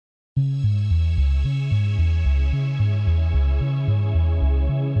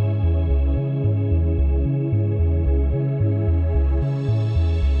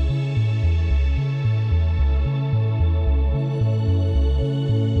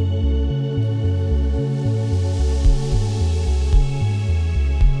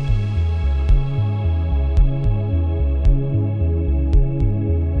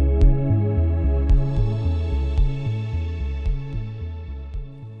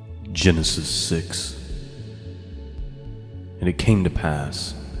Genesis 6. And it came to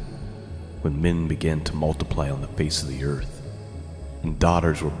pass, when men began to multiply on the face of the earth, and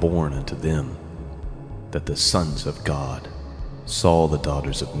daughters were born unto them, that the sons of God saw the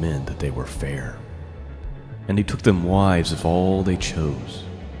daughters of men that they were fair. And he took them wives of all they chose.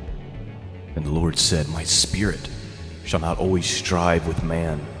 And the Lord said, My spirit shall not always strive with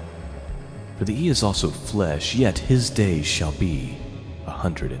man, for that he is also flesh, yet his days shall be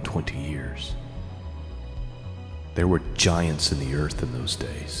 120 years. There were giants in the earth in those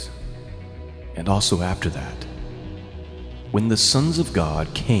days, and also after that, when the sons of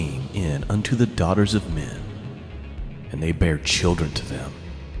God came in unto the daughters of men, and they bare children to them,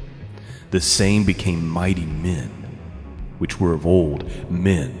 the same became mighty men, which were of old,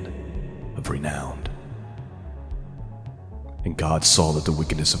 men of renown. And God saw that the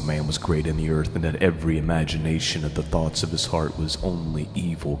wickedness of man was great in the earth, and that every imagination of the thoughts of his heart was only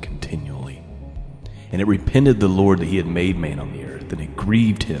evil continually. And it repented the Lord that he had made man on the earth, and it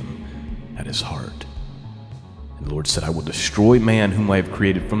grieved him at his heart. And the Lord said, I will destroy man whom I have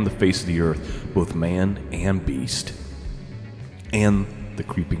created from the face of the earth, both man and beast, and the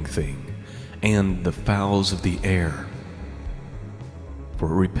creeping thing, and the fowls of the air. For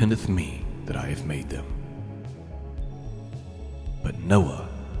it repenteth me that I have made them. But Noah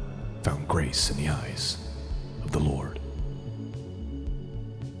found grace in the eyes of the Lord.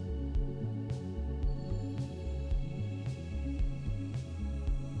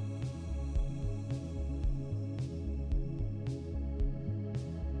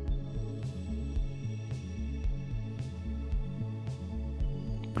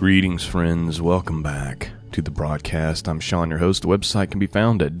 Greetings, friends. Welcome back to the broadcast. I'm Shawn, your host. The website can be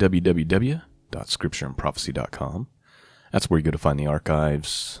found at www.scriptureandprophecy.com. That's where you go to find the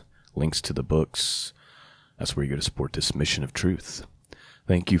archives, links to the books. That's where you go to support this mission of truth.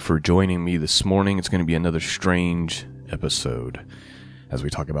 Thank you for joining me this morning. It's going to be another strange episode as we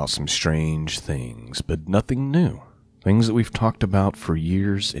talk about some strange things, but nothing new. Things that we've talked about for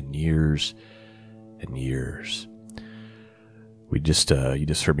years and years and years. You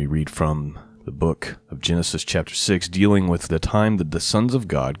just heard me read from the book of Genesis chapter 6, dealing with the time that the sons of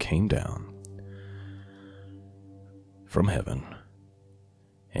God came down from heaven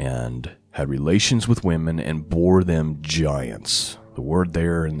and had relations with women and bore them giants. The word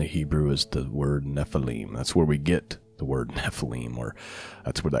there in the Hebrew is the word Nephilim. That's where we get the word Nephilim, or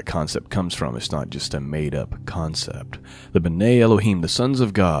that's where that concept comes from. It's not just a made-up concept. The B'nai Elohim, the sons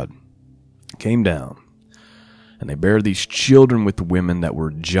of God, came down, and they bare these children with women that were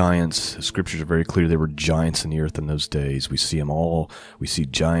giants. The scriptures are very clear. They were giants in the earth in those days. We see them all. We see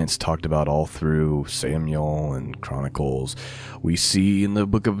giants talked about all through Samuel and Chronicles. We see in the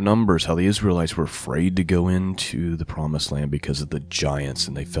book of Numbers how the Israelites were afraid to go into the promised land because of the giants,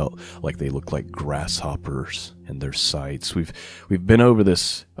 and they felt like they looked like grasshoppers in their sights. We've been over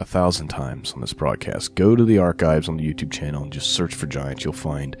this 1,000 times on this broadcast. Go to the archives on the YouTube channel and just search for giants. You'll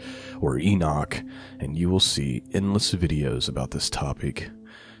find, or Enoch, and you will see endless videos about this topic.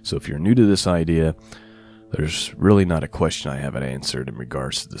 So if you're new to this idea, there's really not a question I haven't answered in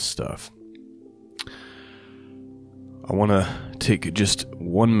regards to this stuff. I want to take just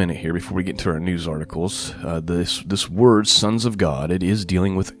 1 minute here before we get into our news articles. This word, sons of God, it is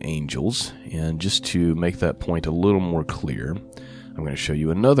dealing with angels. And just to make that point a little more clear, I'm going to show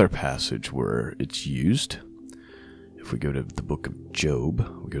you another passage where it's used. If we go to the book of Job,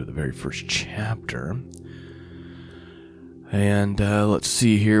 we go to the very first chapter. And let's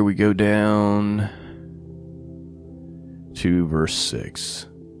see here, we go down to verse 6.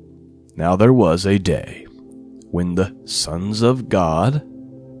 Now there was a day when the sons of God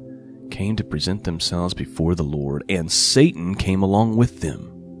came to present themselves before the Lord, and Satan came along with them.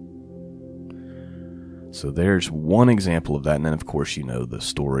 So there's one example of that, and then of course you know the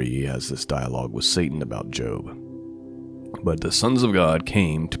story. He has this dialogue with Satan about Job. But the sons of God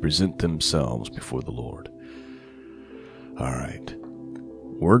came to present themselves before the Lord. All right.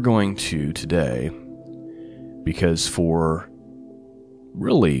 We're going to today, because for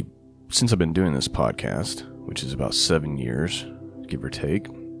really, since I've been doing this podcast, which is about 7 years, give or take,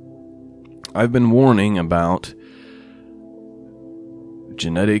 I've been warning about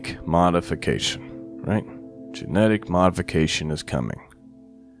genetic modification, right? Genetic modification is coming.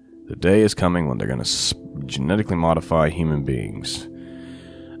 The day is coming when they're going to genetically modify human beings.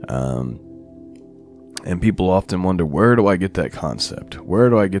 And people often wonder, where do I get that concept? Where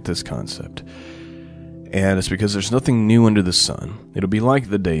do I get this concept? And it's because there's nothing new under the sun. It'll be like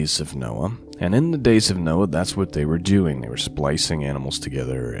the days of Noah. And in the days of Noah, that's what they were doing. They were splicing animals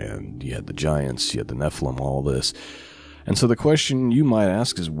together, and you had the giants, you had the Nephilim, all this. And so the question you might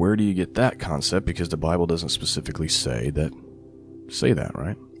ask is, where do you get that concept? Because the Bible doesn't specifically say that,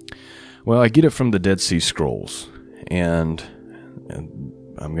 right? Well, I get it from the Dead Sea Scrolls, and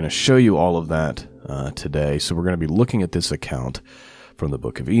I'm going to show you all of that today. So we're going to be looking at this account from the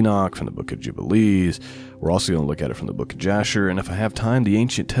book of Enoch, from the book of Jubilees. We're also going to look at it from the book of Jasher, and if I have time, the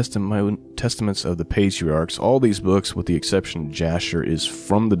ancient testaments of the patriarchs. All these books, with the exception of Jasher, is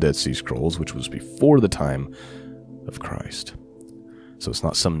from the Dead Sea Scrolls, which was before the time of Christ. So it's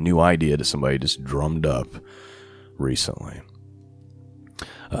not some new idea that somebody just drummed up recently.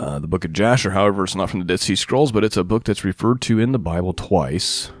 The book of Jasher, however, it's not from the Dead Sea Scrolls, but it's a book that's referred to in the Bible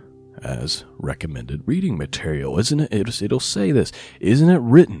twice as recommended reading material. Isn't it? It'll say this. Isn't it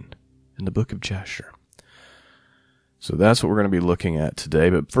written in the book of Jasher? So that's what we're going to be looking at today.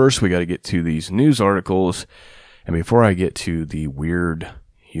 But first, we got to get to these news articles. And before I get to the weird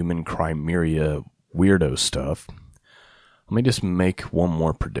human chimera weirdo stuff, let me just make one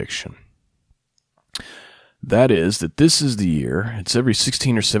more prediction. That is that this is the year. It's every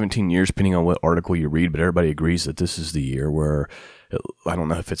 16 or 17 years, depending on what article you read, but everybody agrees that this is the year where, I don't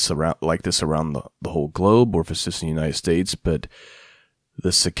know if it's around like this around the whole globe or if it's just in the United States, but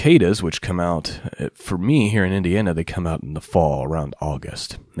the cicadas, which come out, for me here in Indiana, they come out in the fall around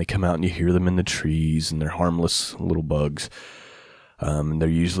August. They come out and you hear them in the trees, and they're harmless little bugs. And they're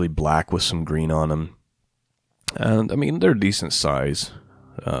usually black with some green on them. And I mean, they're decent size.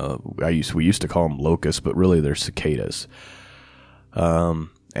 We used to call them locusts, but really they're cicadas.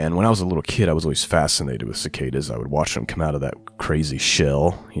 And when I was a little kid, I was always fascinated with cicadas. I would watch them come out of that crazy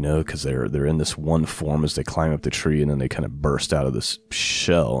shell, because they're in this one form as they climb up the tree, and then they kind of burst out of this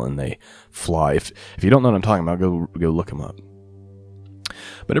shell and they fly. If you don't know what I'm talking about, go look them up.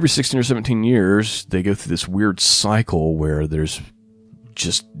 But every 16 or 17 years, they go through this weird cycle where there's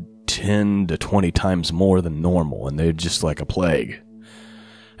just 10 to 20 times more than normal, and they're just like a plague.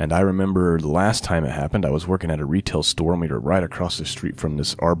 And I remember the last time it happened, I was working at a retail store, and we were right across the street from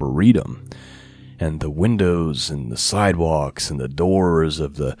this arboretum. And the windows and the sidewalks and the doors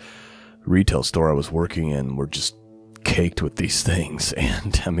of the retail store I was working in were just caked with these things.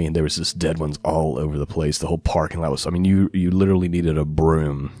 And, I mean, there was just dead ones all over the place. The whole parking lot was, you literally needed a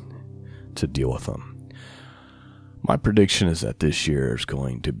broom to deal with them. My prediction is that this year is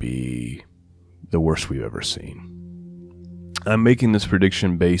going to be the worst we've ever seen. I'm making this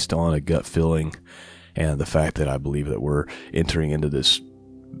prediction based on a gut feeling and the fact that I believe that we're entering into this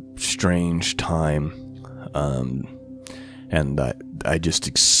strange time, and I just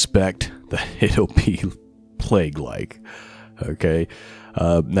expect that it'll be plague-like. Okay,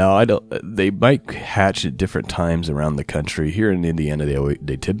 now they might hatch at different times around the country. Here in Indiana,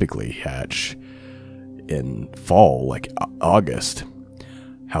 they typically hatch in fall, like August.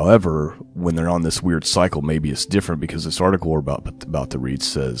 However, when they're on this weird cycle, maybe it's different, because this article we're about to read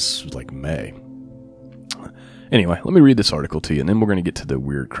says like May. Anyway, let me read this article to you, and then we're going to get to the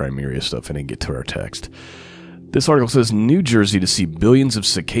weird chimera stuff and then get to our text. This article says, New Jersey to see billions of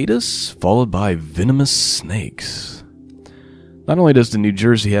cicadas, followed by venomous snakes. Not only does the New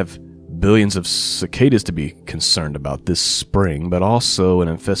Jersey have billions of cicadas to be concerned about this spring, but also an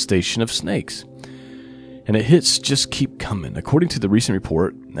infestation of snakes. And the hits just keep coming. According to the recent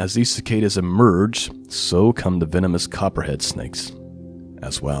report, as these cicadas emerge, so come the venomous copperhead snakes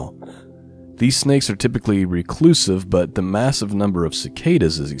as well. These snakes are typically reclusive, but the massive number of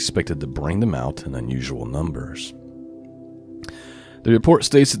cicadas is expected to bring them out in unusual numbers. The report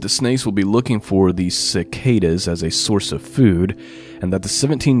states that the snakes will be looking for these cicadas as a source of food, and that the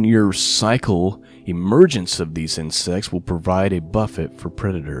 17-year cycle emergence of these insects will provide a buffet for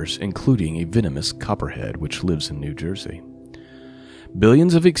predators, including a venomous copperhead, which lives in New Jersey.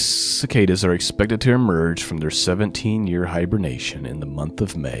 Billions of cicadas are expected to emerge from their 17-year hibernation in the month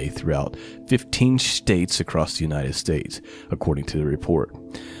of May throughout 15 states across the United States, according to the report.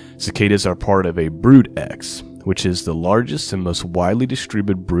 Cicadas are part of a brood X, which is the largest and most widely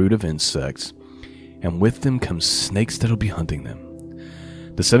distributed brood of insects, and with them come snakes that'll be hunting them.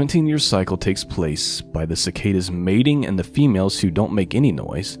 The 17-year cycle takes place by the cicadas mating, and the females, who don't make any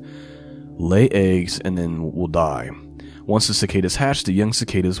noise, lay eggs and then will die. Once the cicadas hatch, the young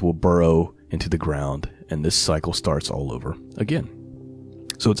cicadas will burrow into the ground, and this cycle starts all over again.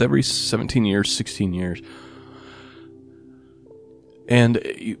 So it's every 17 years, 16 years. And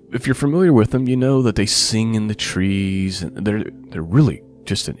if you're familiar with them, you know that they sing in the trees, and they're really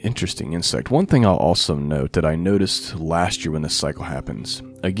just an interesting insect. One thing I'll also note that I noticed last year when this cycle happens,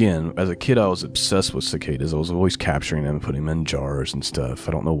 again, as a kid I was obsessed with cicadas. I was always capturing them and putting them in jars and stuff.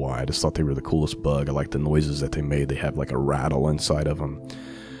 I don't know why. I just thought they were the coolest bug. I liked the noises that they made. They have like a rattle inside of them.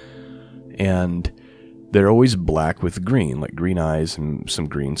 And they're always black with green, like green eyes and some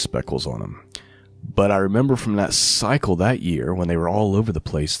green speckles on them. But I remember from that cycle that year, when they were all over the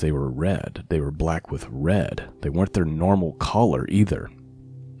place, they were red. They were black with red. They weren't their normal color either.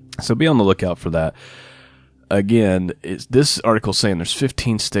 So be on the lookout for that. Again, this article saying there's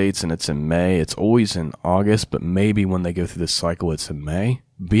 15 states and it's in May. It's always in August, but maybe when they go through this cycle, it's in May.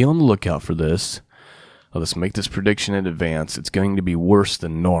 Be on the lookout for this. Let's make this prediction in advance. It's going to be worse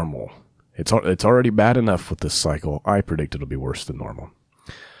than normal. It's already bad enough with this cycle. I predict it'll be worse than normal.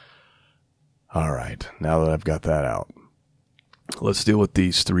 All right, now that I've got that out, let's deal with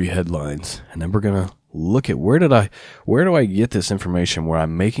these 3 headlines, and then we're going to look at where do I get this information where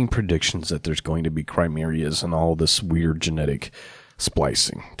I'm making predictions that there's going to be chimerias and all this weird genetic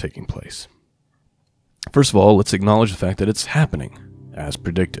splicing taking place. First of all, let's acknowledge the fact that it's happening, as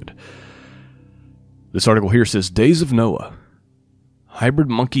predicted. This article here says, Days of Noah. Hybrid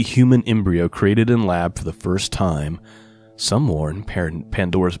monkey-human embryo created in lab for the first time. Some warn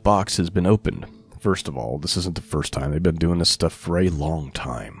Pandora's box has been opened. First of all, this isn't the first time. They've been doing this stuff for a long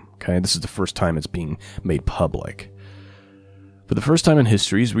time. Okay, this is the first time it's being made public. For the first time in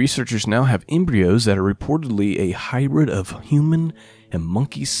history, researchers now have embryos that are reportedly a hybrid of human and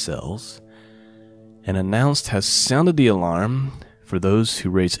monkey cells, and announced has sounded the alarm for those who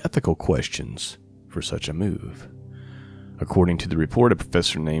raise ethical questions for such a move. According to the report, a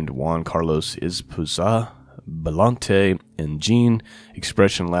professor named Juan Carlos Esposa Belante in the Gene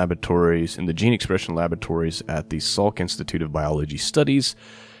Expression Laboratories at the Salk Institute of Biology Studies,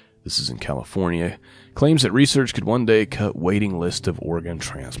 this is in California, claims that research could one day cut waiting list of organ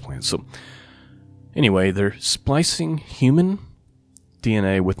transplants. So anyway, they're splicing human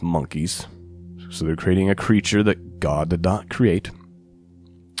DNA with monkeys. So they're creating a creature that God did not create.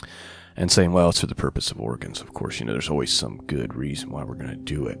 And saying, well, it's for the purpose of organs. Of course, there's always some good reason why we're going to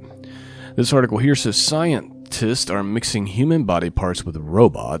do it. This article here says scientists are mixing human body parts with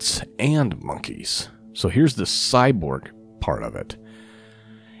robots and monkeys. So here's the cyborg part of it.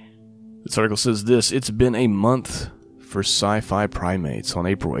 This article says this: it's been a month for sci-fi primates. On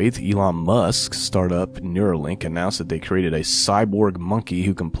April 8th, Elon Musk's startup Neuralink announced that they created a cyborg monkey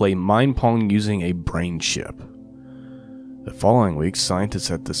who can play mind pong using a brain chip. The following week, scientists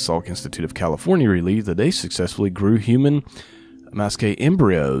at the Salk Institute of California believe that they successfully grew human masque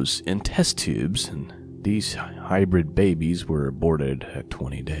embryos in test tubes, and these hybrid babies were aborted at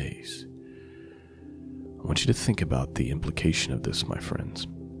 20 days. I want you to think about the implication of this, my friends.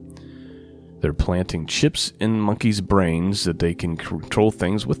 They're planting chips in monkeys' brains that they can control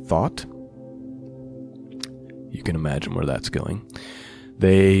things with thought. You can imagine where that's going.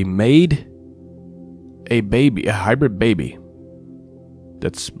 They made a hybrid baby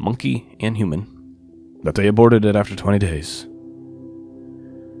that's monkey and human, but they aborted it after 20 days.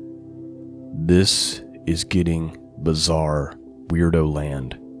 This is getting bizarre, weirdo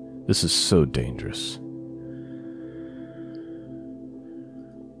land. This is so dangerous.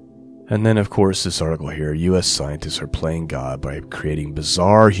 And then, of course, this article here, U.S. scientists are playing God by creating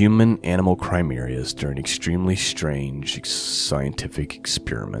bizarre human-animal chimerias during extremely strange scientific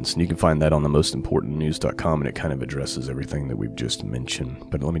experiments. And you can find that on themostimportantnews.com, and it kind of addresses everything that we've just mentioned.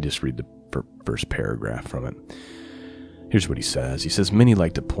 But let me just read the first paragraph from it. Here's what he says. He says, many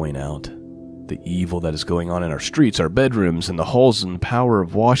like to point out the evil that is going on in our streets, our bedrooms, and the halls and the power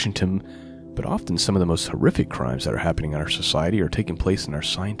of Washington. But often some of the most horrific crimes that are happening in our society are taking place in our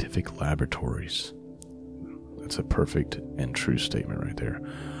scientific laboratories. That's a perfect and true statement right there.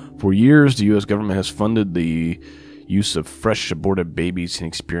 For years, the U.S. government has funded the use of fresh aborted babies in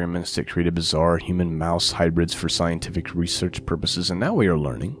experiments that created bizarre human-mouse hybrids for scientific research purposes, and now we are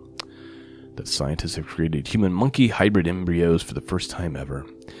learning that scientists have created human-monkey hybrid embryos for the first time ever.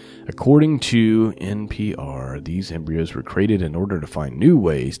 According to NPR, these embryos were created in order to find new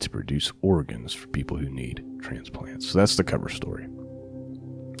ways to produce organs for people who need transplants. So that's the cover story.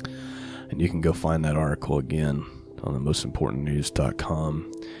 And you can go find that article again on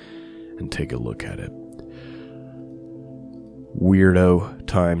themostimportantnews.com and take a look at it. Weirdo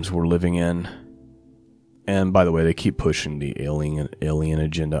times we're living in. And by the way, they keep pushing the alien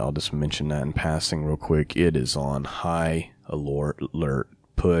agenda. I'll just mention that in passing real quick. It is on high alert.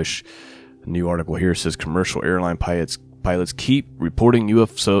 Push. A new article here says commercial airline pilots keep reporting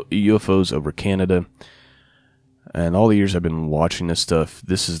UFOs over Canada. And all the years I've been watching this stuff,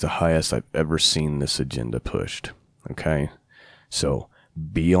 this is the highest I've ever seen this agenda pushed. Okay? So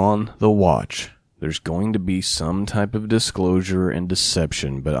be on the watch. There's going to be some type of disclosure and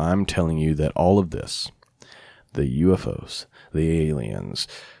deception, but I'm telling you that all of this, the UFOs, the aliens,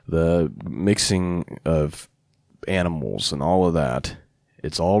 the mixing of animals and all of that,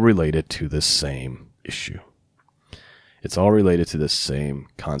 it's all related to the same issue. It's all related to this same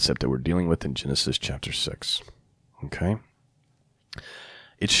concept that we're dealing with in Genesis chapter 6. Okay?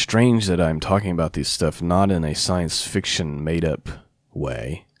 It's strange that I'm talking about this stuff not in a science fiction made-up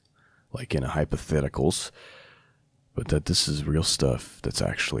way, like in a hypotheticals, but that this is real stuff that's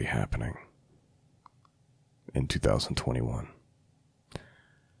actually happening in 2021.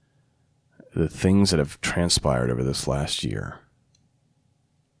 The things that have transpired over this last year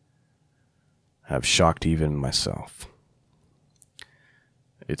have shocked even myself.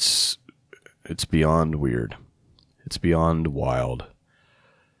 It's beyond weird. It's beyond wild.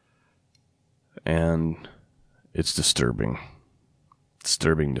 And it's disturbing.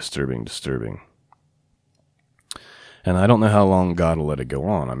 Disturbing. And I don't know how long God will let it go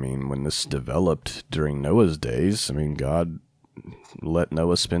on. I mean, when this developed during Noah's days, God let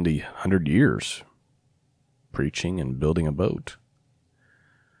Noah spend 100 years preaching and building a boat.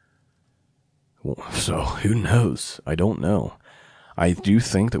 Well, so who knows? I don't know. I do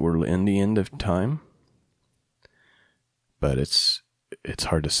think that we're in the end of time, but it's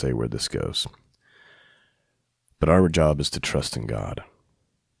hard to say where this goes. But our job is to trust in God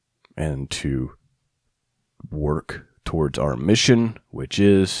and to work towards our mission, which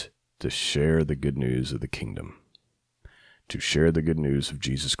is to share the good news of the kingdom, to share the good news of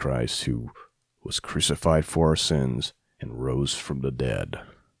Jesus Christ, who was crucified for our sins and rose from the dead.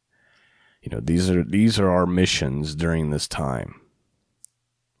 These are our missions during this time.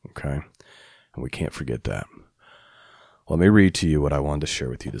 Okay? And we can't forget that. Let me read to you what I wanted to share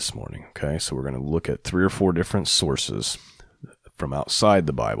with you this morning. Okay? So we're going to look at 3 or 4 different sources from outside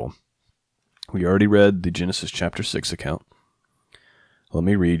the Bible. We already read the Genesis chapter 6 account. Let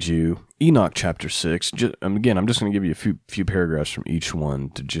me read you Enoch chapter 6. Again, I'm just going to give you a few paragraphs from each one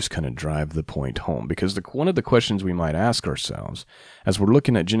to just kind of drive the point home. Because one of the questions we might ask ourselves, as we're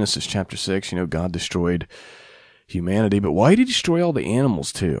looking at Genesis chapter 6, God destroyed humanity, but why did he destroy all the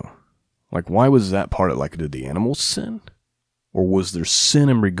animals too? Why was that part of it? Did the animals sin? Or was there sin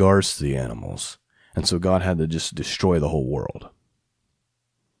in regards to the animals? And so God had to just destroy the whole world.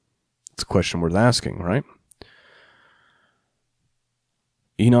 It's a question worth asking, right?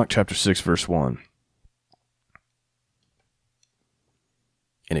 Enoch chapter 6, verse 1.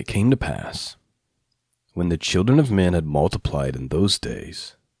 And it came to pass, when the children of men had multiplied in those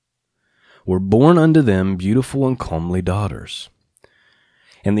days, were born unto them beautiful and comely daughters.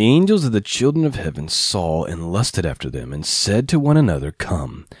 And the angels of the children of heaven saw and lusted after them, and said to one another,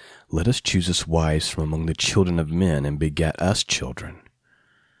 Come, let us choose us wives from among the children of men, and begat us children.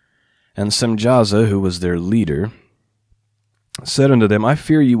 And Samjaza, who was their leader, said unto them, I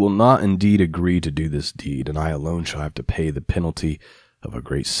fear you will not indeed agree to do this deed, and I alone shall have to pay the penalty of a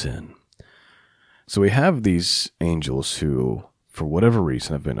great sin. So we have these angels who, for whatever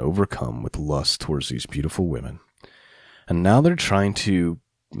reason, have been overcome with lust towards these beautiful women. And now they're trying to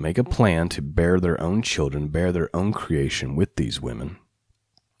make a plan to bear their own children, bear their own creation with these women.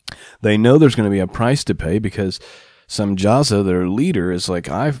 They know there's going to be a price to pay because Samjaza, their leader, is like,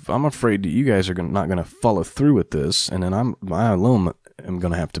 I'm afraid that you guys are not going to follow through with this, and then I alone am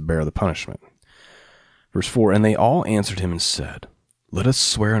going to have to bear the punishment. Verse 4, And they all answered him and said, Let us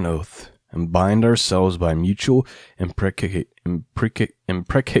swear an oath, and bind ourselves by mutual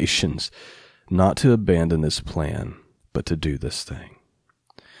imprecations, not to abandon this plan, but to do this thing.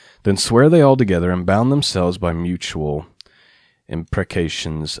 Then swear they all together, and bound themselves by mutual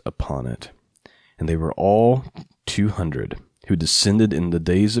imprecations upon it. And they were all 200, who descended in the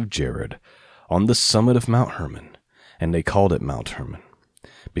days of Jared, on the summit of Mount Hermon, and they called it Mount Hermon,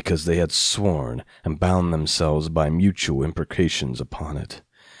 because they had sworn and bound themselves by mutual imprecations upon it.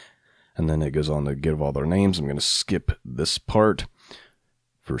 And then it goes on to give all their names. I'm going to skip this part.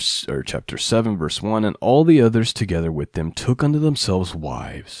 Chapter 7, verse 1, And all the others together with them took unto themselves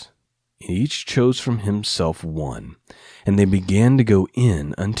wives, and each chose from himself one, and they began to go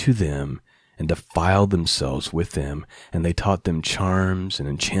in unto them, and defiled themselves with them, and they taught them charms and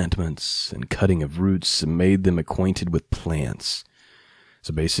enchantments and cutting of roots, and made them acquainted with plants.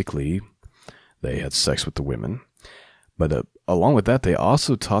 So basically, they had sex with the women, but along with that, they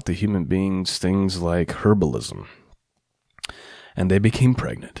also taught the human beings things like herbalism. And they became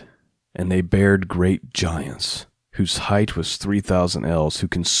pregnant, and they bared great giants, whose height was 3,000 ells, who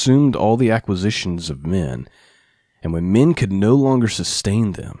consumed all the acquisitions of men. And when men could no longer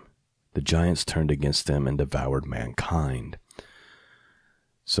sustain them, the giants turned against them and devoured mankind.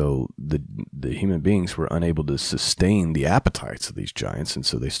 So the human beings were unable to sustain the appetites of these giants, and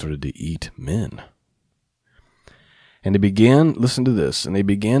so they started to eat men. And they began, listen to this, and they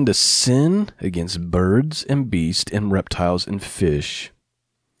began to sin against birds and beasts and reptiles and fish,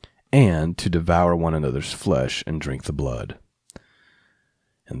 and to devour one another's flesh and drink the blood.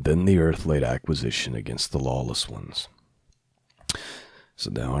 And then the earth laid acquisition against the lawless ones. So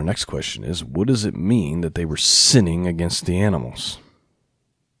now our next question is, what does it mean that they were sinning against the animals?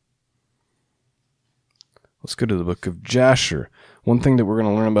 Let's go to the book of Jasher. One thing that we're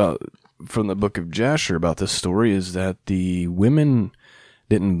going to learn about from the book of Jasher about this story is that the women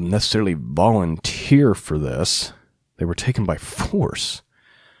didn't necessarily volunteer for this. They were taken by force,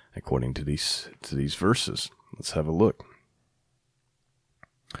 according to these verses. Let's have a look.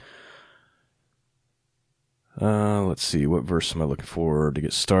 Let's see, what verse am I looking for to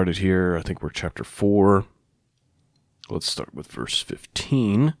get started here? I think we're chapter 4. Let's start with verse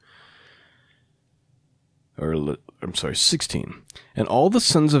 15. 16. And all the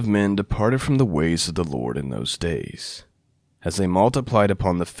sons of men departed from the ways of the Lord in those days, as they multiplied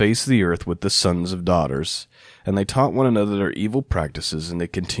upon the face of the earth with the sons of daughters, and they taught one another their evil practices, and they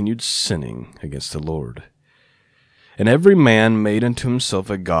continued sinning against the Lord. And every man made unto himself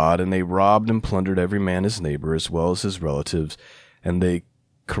a god, and they robbed and plundered every man his neighbor as well as his relatives, and they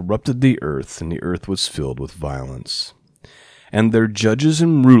corrupted the earth, and the earth was filled with violence. And their judges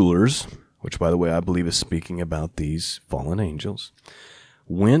and rulers, which, by the way, I believe is speaking about these fallen angels,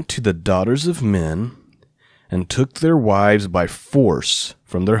 went to the daughters of men and took their wives by force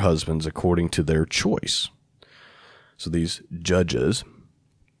from their husbands according to their choice. So these judges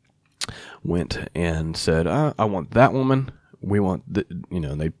went and said, I want that woman. We want,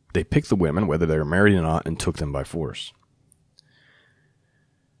 they picked the women, whether they were married or not, and took them by force.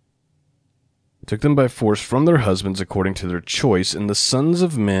 Took them by force from their husbands according to their choice, and the sons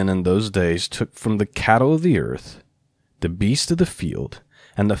of men in those days took from the cattle of the earth, the beasts of the field,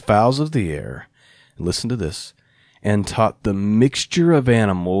 and the fowls of the air, and listen to this, and taught the mixture of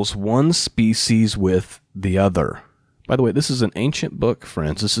animals one species with the other. By the way, this is an ancient book,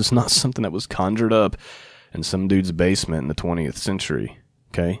 friends. This is not something that was conjured up in some dude's basement in the 20th century,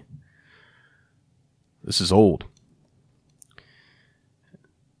 okay? This is old.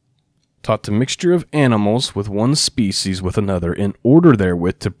 Taught the mixture of animals with one species with another, in order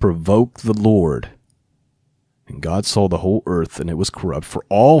therewith to provoke the Lord. And God saw the whole earth, and it was corrupt, for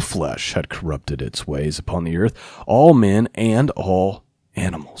all flesh had corrupted its ways upon the earth, all men and all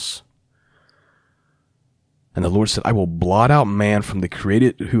animals. And the Lord said, I will blot out man from the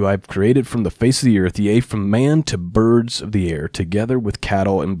created, who I have created from the face of the earth, yea, from man to birds of the air, together with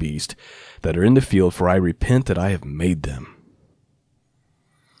cattle and beasts that are in the field, for I repent that I have made them.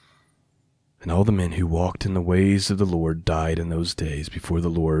 And all the men who walked in the ways of the Lord died in those days before the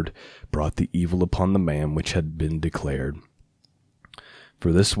Lord brought the evil upon the man which had been declared.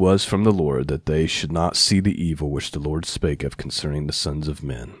 For this was from the Lord, that they should not see the evil which the Lord spake of concerning the sons of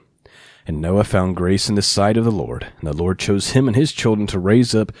men. And Noah found grace in the sight of the Lord, and the Lord chose him and his children to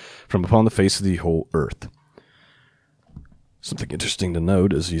raise up from upon the face of the whole earth. Something interesting to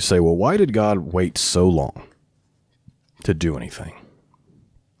note is you say, well, why did God wait so long to do anything?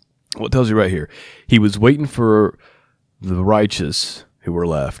 Well, it tells you right here. He was waiting for the righteous who were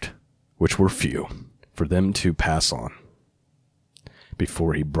left, which were few, for them to pass on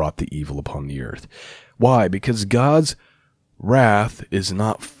before he brought the evil upon the earth. Why? Because God's wrath is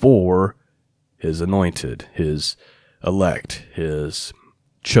not for his anointed, his elect, his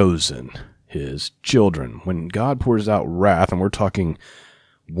chosen, his children. When God pours out wrath, and we're talking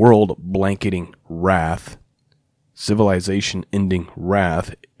world-blanketing wrath, civilization-ending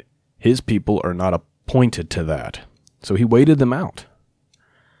wrath, his people are not appointed to that. So he waited them out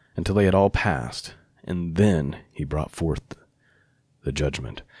until they had all passed, and then he brought forth the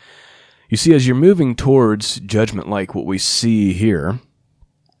judgment. You see, as you're moving towards judgment like what we see here,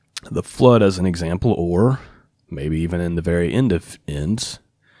 the flood as an example, or maybe even in the very end of ends,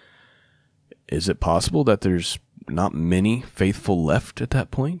 is it possible that there's not many faithful left at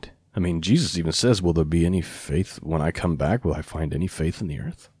that point? I mean, Jesus even says, will there be any faith when I come back? Will I find any faith in the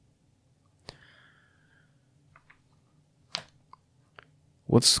earth?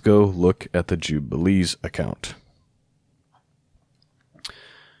 Let's go look at the Jubilees account.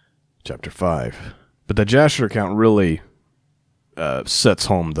 Chapter 5. But the Jasher account really sets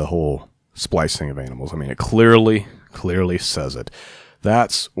home the whole splicing of animals. I mean, it clearly says it.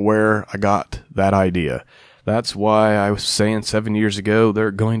 That's where I got that idea. That's why I was saying 7 years ago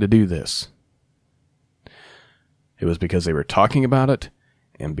they're going to do this. It was because they were talking about it,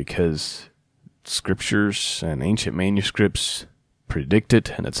 and because scriptures and ancient manuscripts predict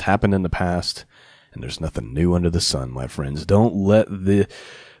it, and it's happened in the past, and there's nothing new under the sun, my friends. Don't let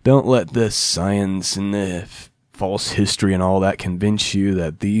the science and the false history and all that convince you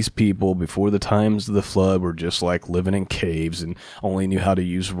that these people before the times of the flood were just like living in caves and only knew how to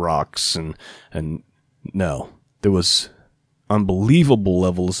use rocks and no, there was unbelievable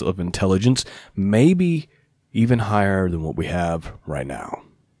levels of intelligence, maybe even higher than what we have right now.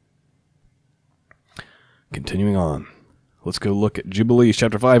 Continuing on, let's go look at Jubilees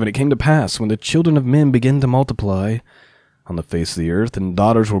chapter 5. And it came to pass, when the children of men began to multiply on the face of the earth, and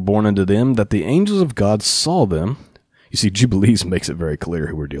daughters were born unto them, that the angels of God saw them. You see, Jubilees makes it very clear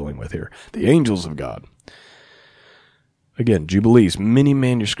who we're dealing with here. The angels of God. Again, Jubilees, many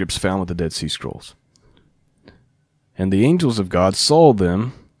manuscripts found with the Dead Sea Scrolls. And the angels of God saw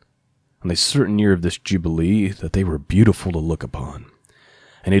them on a certain year of this Jubilee, that they were beautiful to look upon.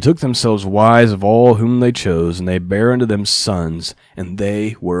 And they took themselves wives of all whom they chose, and they bare unto them sons, and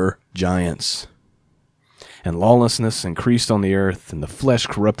they were giants. And lawlessness increased on the earth, and the flesh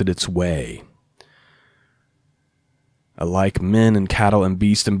corrupted its way. Alike men and cattle and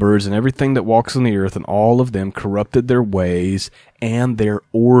beasts and birds and everything that walks on the earth, and all of them corrupted their ways and their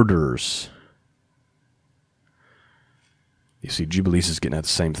orders. You see, Jubilees is getting at the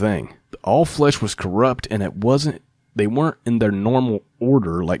same thing. All flesh was corrupt, and they weren't in their normal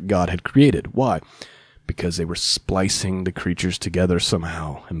order like God had created. Why? Because they were splicing the creatures together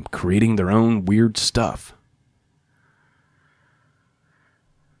somehow and creating their own weird stuff.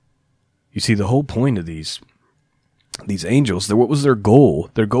 You see, the whole point of these angels, what was their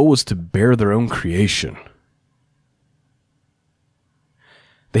goal? Their goal was to bear their own creation.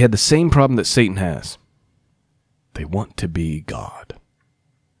 They had the same problem that Satan has. They want to be God.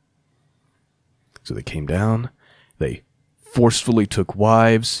 So they came down, they forcefully took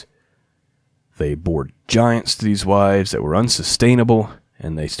wives, they bore giants to these wives that were unsustainable,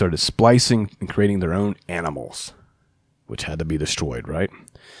 and they started splicing and creating their own animals, which had to be destroyed, right?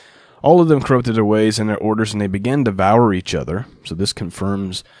 All of them corrupted their ways and their orders, and they began to devour each other. So this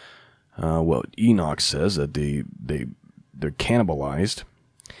confirms what Enoch says, that they're cannibalized.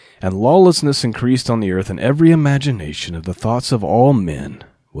 And lawlessness increased on the earth, and every imagination of the thoughts of all men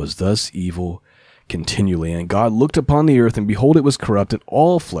was thus evil continually. And God looked upon the earth, and behold, it was corrupted.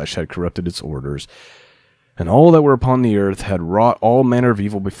 All flesh had corrupted its orders. And all that were upon the earth had wrought all manner of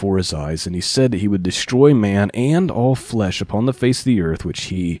evil before his eyes. And he said that he would destroy man and all flesh upon the face of the earth, which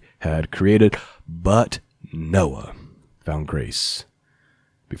he had created. But Noah found grace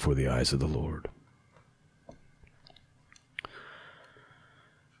before the eyes of the Lord.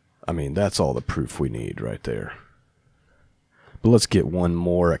 I mean, that's all the proof we need right there. But let's get one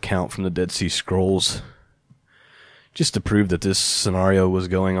more account from the Dead Sea Scrolls, just to prove that this scenario was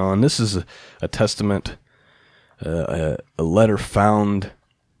going on. This is a testament, a letter found,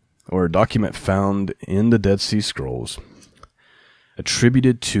 or a document found in the Dead Sea Scrolls,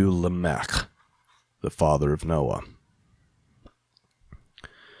 attributed to Lamech, the father of Noah.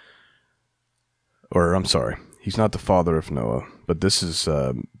 Or, I'm sorry, he's not the father of Noah, but this is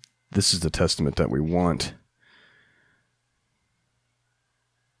the testament that we want.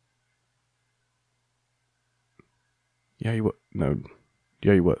 Yeah, you what? No.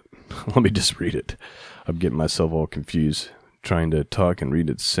 Yeah, you what? Let me just read it. I'm getting myself all confused, trying to talk and read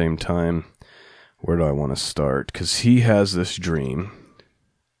at the same time. Where do I want to start? Because he has this dream.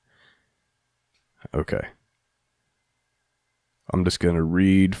 Okay. I'm just going to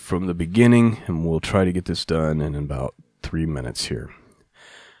read from the beginning, and we'll try to get this done in about 3 minutes here.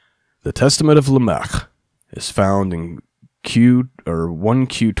 The Testament of Lamech is found in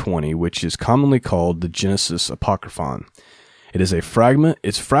 1Q20, which is commonly called the Genesis Apocryphon. It is a fragment.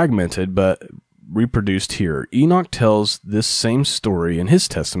 It's fragmented, but reproduced here. Enoch tells this same story in his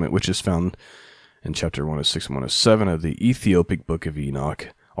testament, which is found in chapter 106 and 107 of the Ethiopic book of Enoch,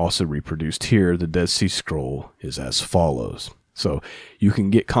 also reproduced here. The Dead Sea Scroll is as follows. So you can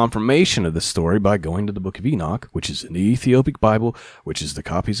get confirmation of this story by going to the book of Enoch, which is in the Ethiopic Bible, which is the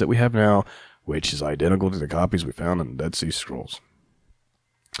copies that we have now, which is identical to the copies we found in the Dead Sea Scrolls.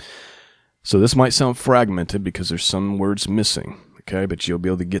 So this might sound fragmented because there's some words missing, okay? But you'll be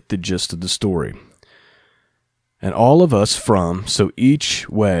able to get the gist of the story. And all of us so each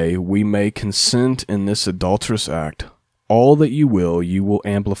way we may consent in this adulterous act, all that you will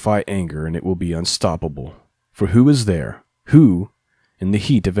amplify anger, and it will be unstoppable. For who is there? Who, in the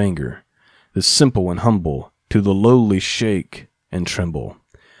heat of anger, the simple and humble, to the lowly shake and tremble?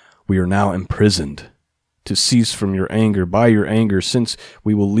 We are now imprisoned, to cease from your anger, by your anger, since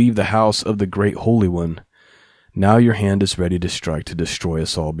we will leave the house of the great Holy One. Now your hand is ready to strike to destroy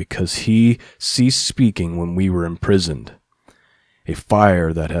us all, because he ceased speaking when we were imprisoned. A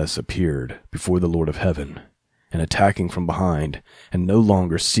fire that has appeared before the Lord of heaven, and attacking from behind, and no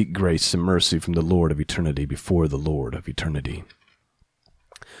longer seek grace and mercy from the Lord of eternity before the Lord of eternity.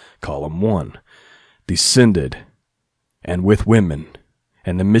 Column 1. Descended, and with women,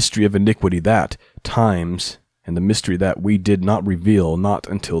 and the mystery of iniquity that, times, and the mystery that we did not reveal not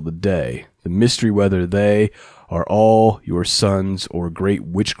until the day, the mystery whether they are all your sons, or great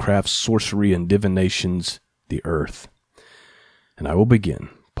witchcraft, sorcery, and divinations, the earth. And I will begin.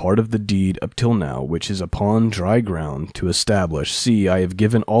 Part of the deed up till now, which is upon dry ground, to establish. See, I have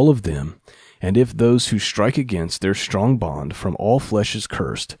given all of them, and if those who strike against their strong bond from all flesh is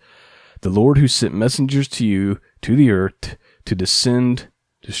cursed, the Lord who sent messengers to you, to the earth, to descend,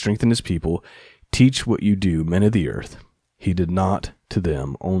 to strengthen his people, teach what you do, men of the earth. He did not to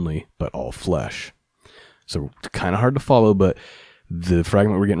them only, but all flesh. So kind of hard to follow, but the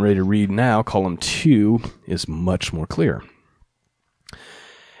fragment we're getting ready to read now, column 2, is much more clear.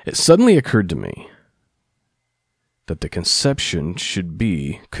 It suddenly occurred to me that the conception could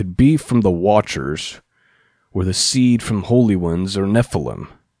be from the Watchers, or the seed from Holy Ones, or Nephilim.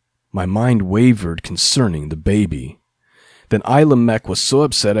 My mind wavered concerning the baby. Then Lamech was so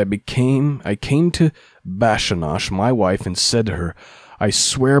upset I came to Bashanosh, my wife, and said to her, I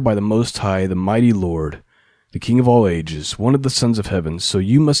swear by the Most High, the mighty Lord, the King of all ages, one of the sons of heaven, so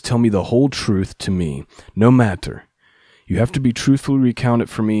you must tell me the whole truth to me, no matter. You have to be truthfully recounted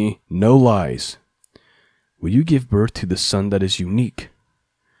for me, no lies. Will you give birth to the son that is unique?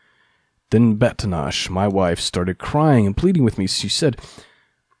 Then Betanash, my wife, started crying and pleading with me. She said,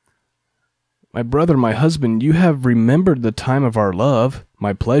 My brother, my husband, you have remembered the time of our love,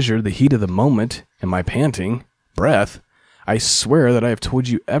 my pleasure, the heat of the moment, and my panting breath. I swear that I have told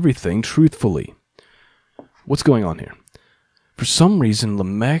you everything truthfully. What's going on here? For some reason,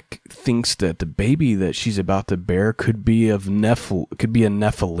 Lamech thinks that the baby that she's about to bear could be a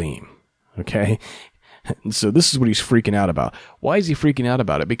Nephilim. Okay? And so this is what he's freaking out about. Why is he freaking out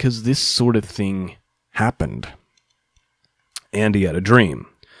about it? Because this sort of thing happened. And he had a dream.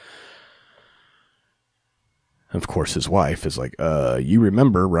 Of course, his wife is like, you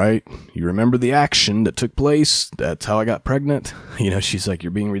remember, right? You remember the action that took place? That's how I got pregnant? She's like,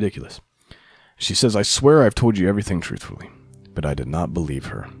 you're being ridiculous. She says, I swear I've told you everything truthfully. But I did not believe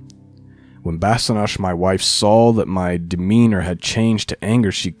her. When Basanosh, my wife, saw that my demeanor had changed to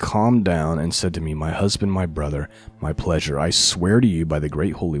anger, she calmed down and said to me, My husband, my brother, my pleasure, I swear to you by the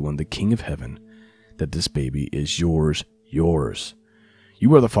great Holy One, the King of heaven, that this baby is yours.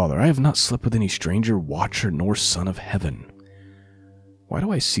 You are the father. I have not slept with any stranger, watcher, nor son of heaven. Why do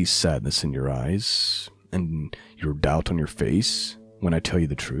I see sadness in your eyes and your doubt on your face when I tell you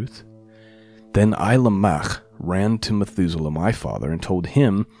the truth? Then Lamech ran to Methuselah, my father, and told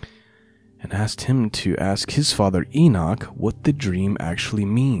him and asked him to ask his father Enoch what the dream actually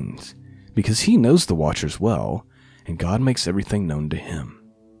means, because he knows the Watchers well, and God makes everything known to him.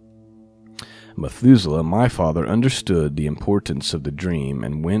 Methuselah, my father, understood the importance of the dream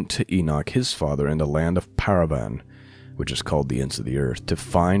and went to Enoch, his father, in the land of Paravan, which is called the ends of the earth, to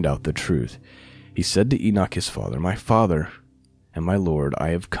find out the truth. He said to Enoch, his father, My father and my Lord, I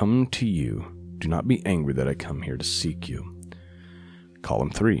have come to you. Do not be angry that I come here to seek you.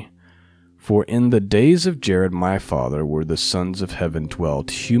 Column 3. For in the days of Jared my father, where the sons of heaven dwelt,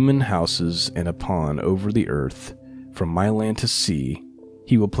 human houses and upon over the earth, from my land to sea,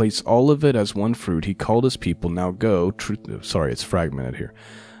 he will place all of it as one fruit. He called his people, now go, it's fragmented here,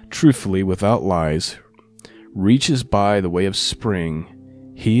 truthfully, without lies, reaches by the way of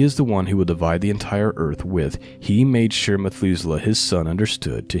spring. He is the one who will divide the entire earth with. He made sure Methuselah, his son,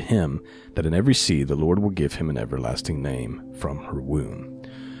 understood to him that in every seed the Lord will give him an everlasting name from her womb.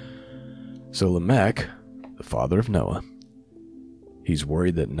 So Lamech, the father of Noah, he's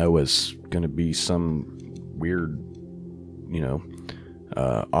worried that Noah's going to be some weird,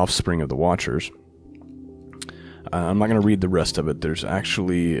 offspring of the Watchers. I'm not going to read the rest of it. There's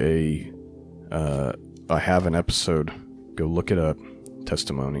actually I have an episode. Go look it up.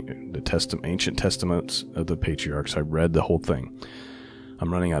 Testimony, ancient testaments of the patriarchs. I read the whole thing.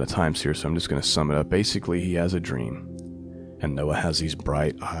 I'm running out of time here, so I'm just going to sum it up. Basically, he has a dream, and Noah has these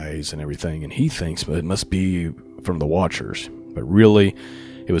bright eyes and everything, and he thinks it must be from the Watchers, but really,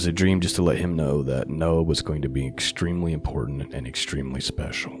 it was a dream just to let him know that Noah was going to be extremely important and extremely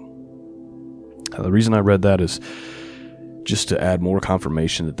special. The reason I read that is just to add more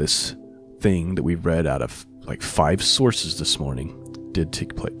confirmation that this thing that we've read out of like 5 sources this morning did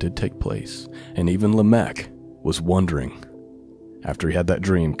take place. And even Lamech was wondering, after he had that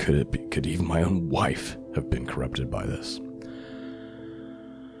dream, could even my own wife have been corrupted by this?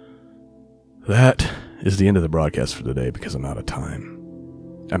 That is the end of the broadcast for today because I'm out of time.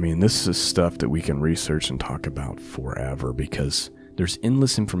 I mean, this is stuff that we can research and talk about forever because there's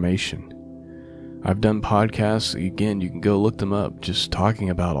endless information. I've done podcasts, again, you can go look them up, just talking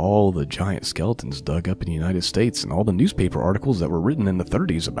about all the giant skeletons dug up in the United States and all the newspaper articles that were written in the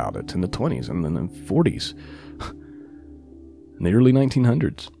 30s about it, in the 20s, and then the 40s, in the early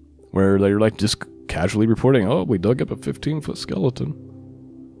 1900s, where they were like just casually reporting, oh, we dug up a 15-foot skeleton.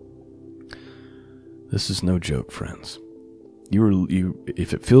 This is no joke, friends.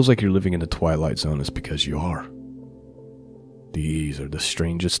 If it feels like you're living in the Twilight Zone, it's because you are. These are the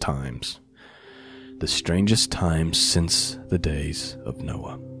strangest times. The strangest times since the days of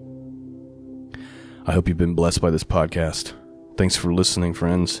Noah. I hope you've been blessed by this podcast. Thanks for listening,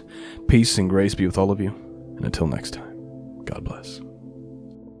 friends. Peace and grace be with all of you. And until next time, God bless.